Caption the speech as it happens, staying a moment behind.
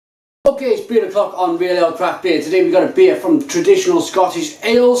Okay, it's beer o'clock on Real Ale Craft Beer. Today we've got a beer from Traditional Scottish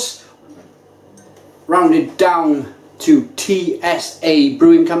Ales, rounded down to TSA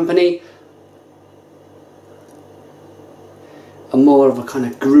Brewing Company. A more of a kind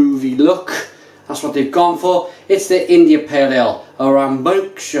of groovy look. That's what they've gone for. It's the India Pale Ale, a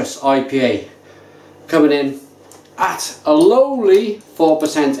rambunctious IPA, coming in at a lowly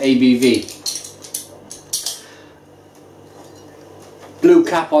 4% ABV. Blue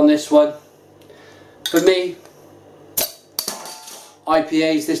cap on this one. For me,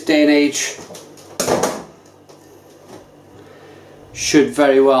 IPAs this day and age should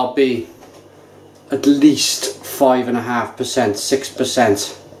very well be at least 5.5%,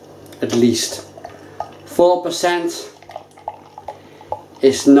 6% at least. 4%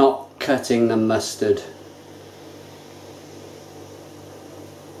 is not cutting the mustard.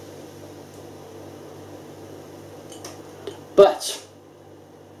 But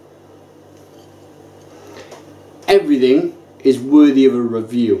everything is worthy of a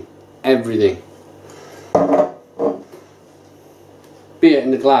review. Everything. Beer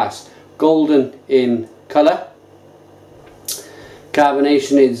in the glass. Golden in colour.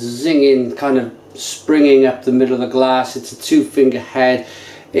 Carbonation is zinging, kind of springing up the middle of the glass. It's a 2-finger head.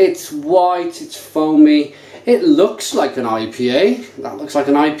 It's white, it's foamy. It looks like an IPA. That looks like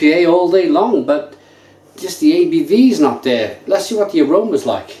an IPA all day long, but just the ABV's not there. Let's see what the aroma's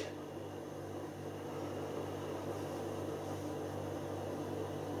like.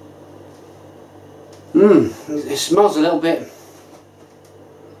 It smells a little bit.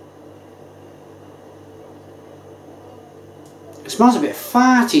 It smells a bit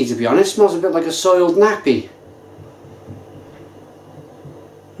farty, to be honest. It smells a bit like a soiled nappy.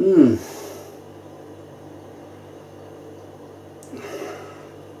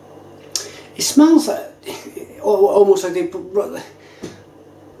 It smells almost like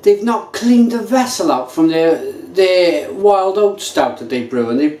they've not cleaned the vessel out from their wild oat stout that they brew,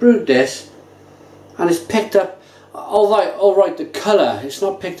 and they've brewed this and it's picked up all right the colour. It's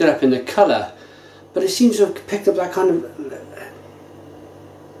not picked it up in the colour, but it seems to have picked up that kind of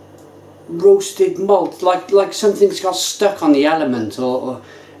roasted malt, like something's got stuck on the element, or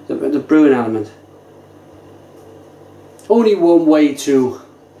the brewing element. Only one way to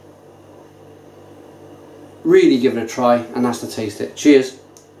really give it a try, and that's to taste it. Cheers.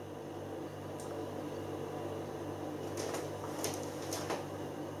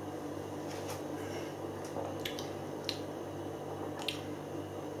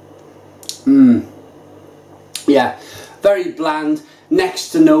 Yeah, very bland,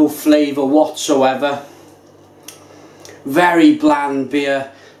 next to no flavour whatsoever. Very bland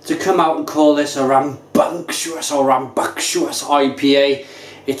beer. To come out and call this a rambunctious IPA,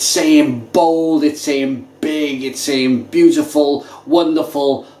 it's saying bold, it's saying big, it's saying beautiful,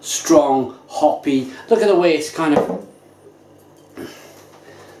 wonderful, strong, hoppy. Look at the way it's kind of,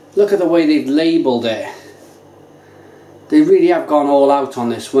 look at the way they've labelled it. They really have gone all out on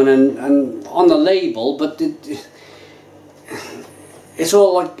this one, and on the label, but it's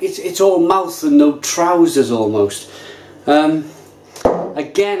all like it's all mouth and no trousers almost.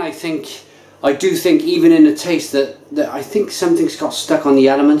 Again, I do think even in the taste that I think something's got stuck on the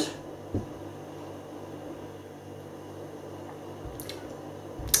element.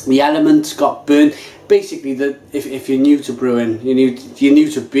 The element's got burnt. Basically, if you're new to brewing, you're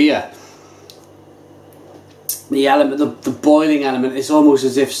new to beer. The element, the boiling element, is almost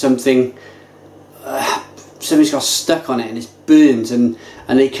as if something's got stuck on it and it's burnt, and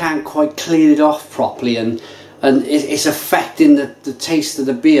they can't quite clean it off properly, and it's affecting the taste of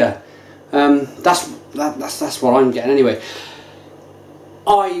the beer. That's what I'm getting anyway.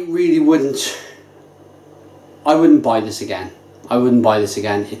 I really wouldn't buy this again. I wouldn't buy this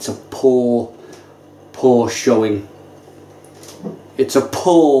again. It's a poor showing. It's a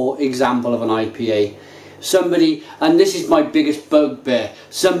poor example of an IPA. Somebody, and this is my biggest bugbear,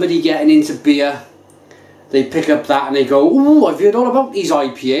 somebody getting into beer, they pick up that and they go, "Ooh, I've heard all about these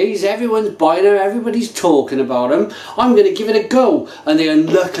IPAs, everyone's buying them, everybody's talking about them, I'm going to give it a go," and they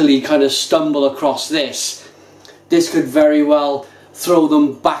unluckily kind of stumble across this. This could very well throw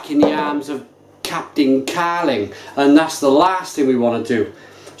them back in the arms of Captain Carling, and that's the last thing we want to do.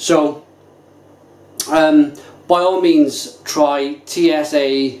 So, by all means, try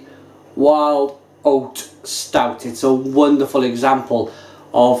TSA Wild Oat Stout. It's a wonderful example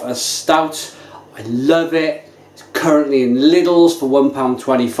of a stout. I love it. It's currently in Lidl's for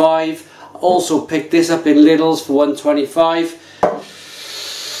 £1.25. Also picked this up in Lidl's for £1.25.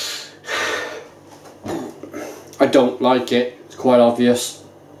 I don't like it. It's quite obvious.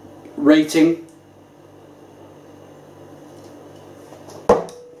 Rating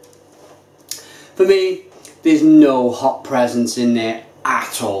For me, there's no hop presence in there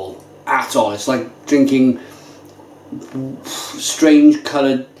at all. At all. It's like drinking strange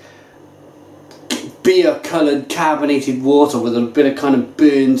coloured, beer coloured carbonated water with a bit of kind of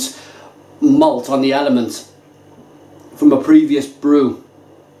burnt malt on the elements from a previous brew.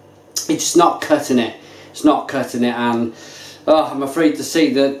 It's not cutting it. It's not cutting it, and I'm afraid to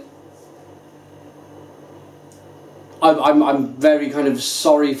say that I'm very kind of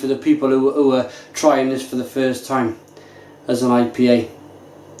sorry for the people who are trying this for the first time as an IPA,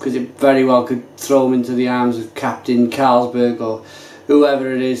 because it very well could throw them into the arms of Captain Carlsberg or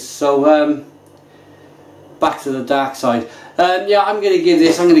whoever it is. So back to the dark side. Yeah, I'm going to give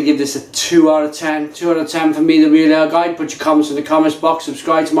this a 2 out of 10. 2 out of 10 for me, the Real Ale Guide. Put your comments in the comments box.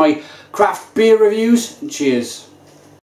 Subscribe to my craft beer reviews, and cheers.